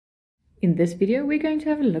In this video, we're going to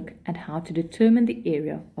have a look at how to determine the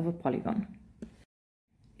area of a polygon.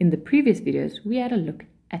 In the previous videos, we had a look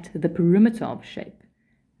at the perimeter of a shape.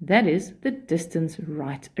 That is the distance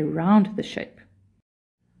right around the shape.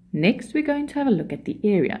 Next, we're going to have a look at the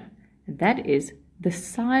area. That is the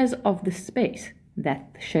size of the space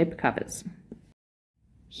that the shape covers.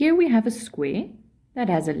 Here we have a square that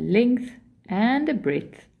has a length and a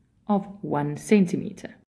breadth of 1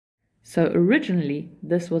 centimeter. So originally,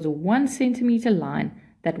 this was a 1 centimeter line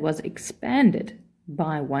that was expanded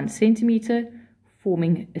by 1 centimeter,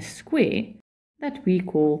 forming a square that we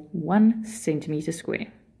call 1 centimeter square.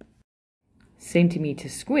 Centimeter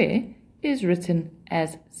square is written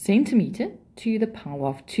as centimeter to the power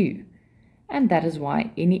of 2, and that is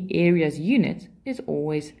why any area's unit is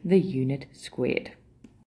always the unit squared.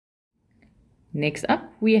 Next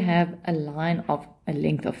up, we have a line of a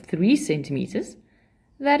length of 3 centimeters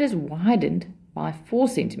that is widened by 4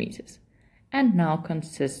 centimeters and now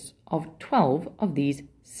consists of 12 of these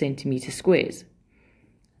centimeter squares.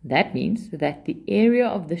 That means that the area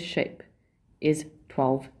of the shape is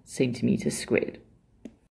 12 centimeters squared.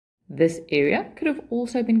 This area could have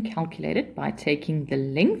also been calculated by taking the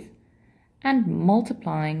length and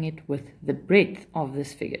multiplying it with the breadth of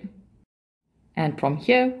this figure. And from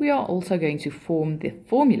here, we are also going to form the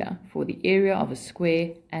formula for the area of a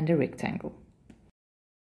square and a rectangle.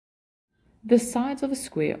 The sides of a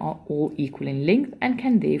square are all equal in length and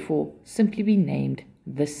can therefore simply be named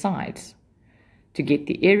the sides. To get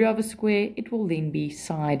the area of a square, it will then be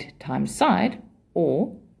side times side,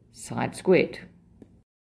 or side squared.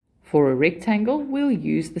 For a rectangle, we'll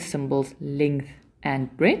use the symbols length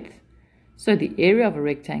and breadth, so the area of a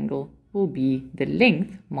rectangle will be the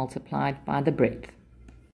length multiplied by the breadth.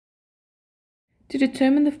 To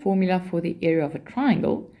determine the formula for the area of a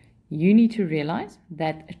triangle, you need to realize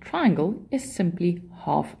that a triangle is simply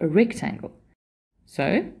half a rectangle.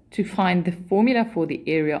 So, to find the formula for the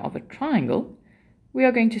area of a triangle, we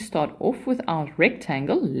are going to start off with our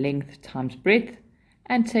rectangle, length times breadth,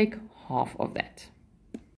 and take half of that.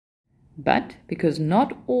 But because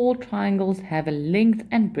not all triangles have a length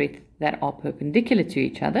and breadth that are perpendicular to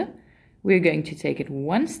each other, we're going to take it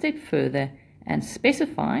one step further and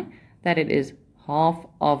specify that it is half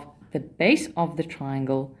of the base of the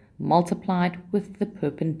triangle multiplied with the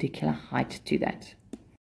perpendicular height to that.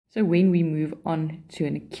 So when we move on to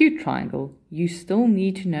an acute triangle, you still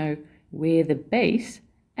need to know where the base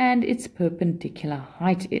and its perpendicular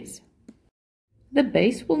height is. The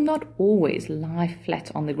base will not always lie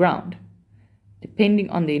flat on the ground. Depending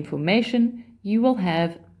on the information, you will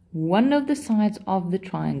have one of the sides of the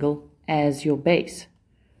triangle as your base.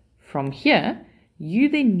 From here, you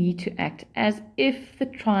then need to act as if the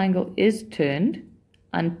triangle is turned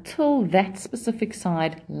until that specific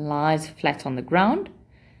side lies flat on the ground,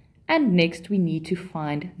 and next we need to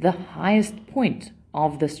find the highest point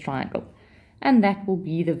of this triangle, and that will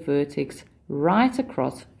be the vertex right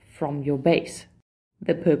across from your base.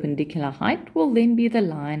 The perpendicular height will then be the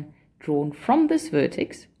line drawn from this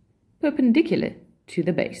vertex perpendicular to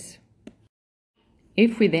the base.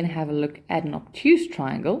 If we then have a look at an obtuse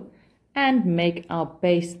triangle and make our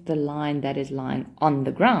base the line that is lying on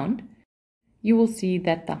the ground, you will see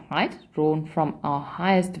that the height drawn from our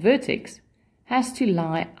highest vertex has to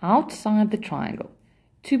lie outside the triangle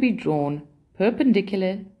to be drawn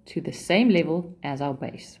perpendicular to the same level as our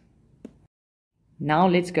base. Now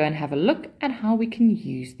let's go and have a look at how we can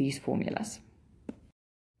use these formulas.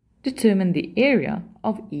 Determine the area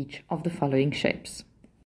of each of the following shapes.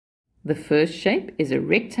 The first shape is a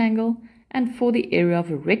rectangle, and for the area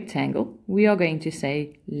of a rectangle, we are going to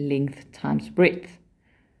say length times breadth,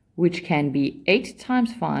 which can be 8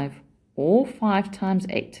 times 5 or 5 times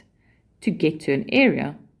 8 to get to an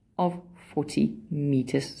area of 40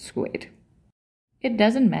 meters squared. It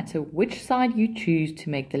doesn't matter which side you choose to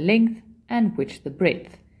make the length and which the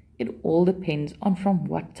breadth. It all depends on from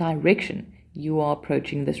what direction you are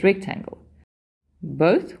approaching this rectangle.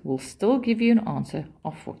 Both will still give you an answer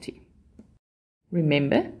of 40.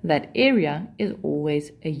 Remember that area is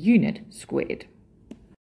always a unit squared.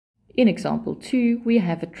 In example 2, we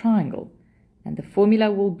have a triangle, and the formula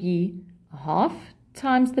will be half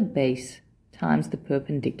times the base times the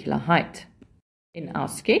perpendicular height. In our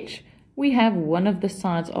sketch, we have one of the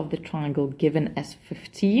sides of the triangle given as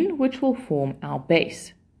 15, which will form our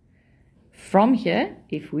base. From here,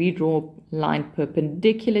 if we draw a line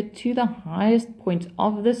perpendicular to the highest point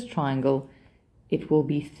of this triangle, it will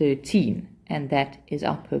be 13, and that is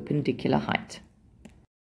our perpendicular height.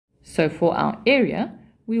 So for our area,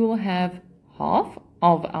 we will have half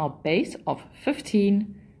of our base of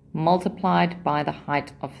 15 multiplied by the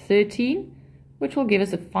height of 13 which will give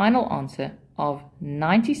us a final answer of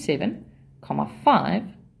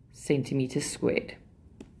 97,5 centimeters squared.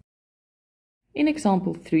 In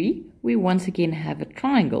example 3, we once again have a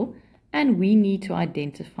triangle and we need to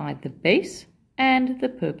identify the base and the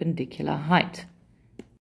perpendicular height.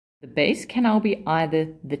 The base can now be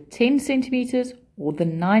either the 10 centimeters or the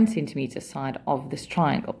 9 centimeter side of this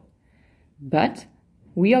triangle. But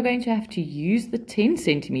we are going to have to use the 10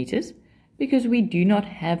 centimeters because we do not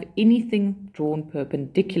have anything drawn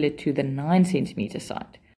perpendicular to the 9 centimeter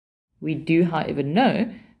side. We do, however,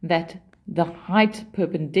 know that the height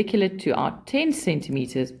perpendicular to our 10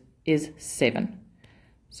 centimeters is 7.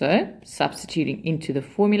 So, substituting into the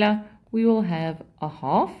formula, we will have a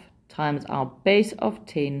half times our base of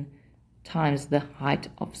 10 times the height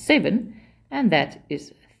of 7, and that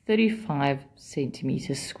is 35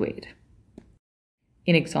 centimeters squared.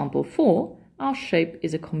 In example 4, our shape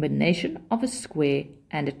is a combination of a square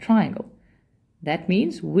and a triangle. That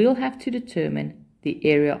means we'll have to determine the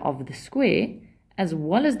area of the square as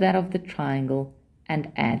well as that of the triangle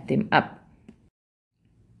and add them up.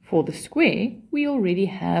 For the square, we already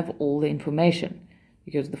have all the information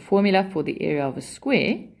because the formula for the area of a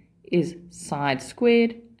square is side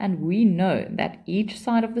squared, and we know that each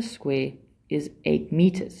side of the square is 8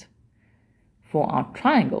 meters. For our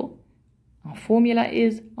triangle, our formula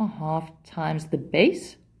is a half times the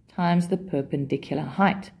base times the perpendicular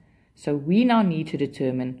height. So we now need to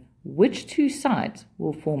determine which two sides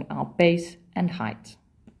will form our base and height.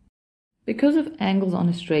 Because of angles on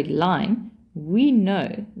a straight line, we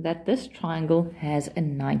know that this triangle has a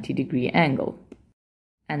 90-degree angle.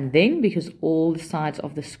 And then, because all the sides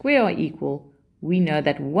of the square are equal, we know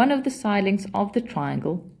that one of the side lengths of the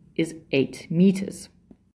triangle is 8 meters.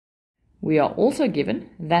 We are also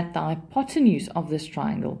given that the hypotenuse of this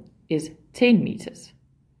triangle is 10 meters.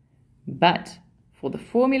 But for the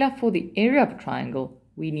formula for the area of a triangle,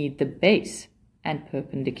 we need the base and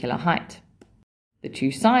perpendicular height, the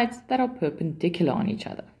two sides that are perpendicular on each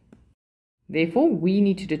other. Therefore, we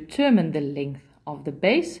need to determine the length of the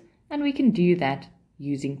base, and we can do that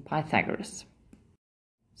using Pythagoras.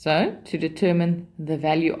 So, to determine the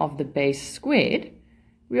value of the base squared,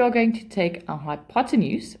 we are going to take our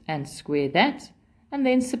hypotenuse and square that, and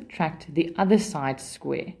then subtract the other side's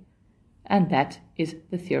square. And that is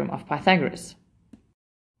the theorem of Pythagoras.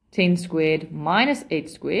 10 squared minus 8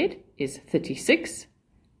 squared is 36,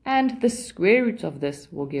 and the square root of this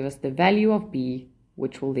will give us the value of b,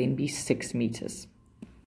 which will then be 6 meters.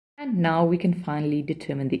 And now we can finally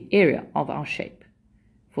determine the area of our shape.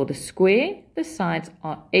 For the square, the sides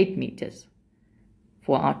are 8 meters.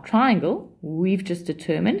 For our triangle, we've just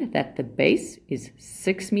determined that the base is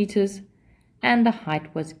 6 meters and the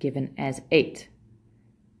height was given as 8.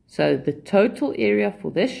 So the total area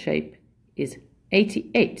for this shape is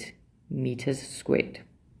 88 meters squared.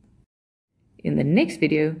 In the next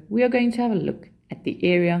video, we are going to have a look at the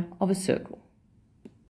area of a circle.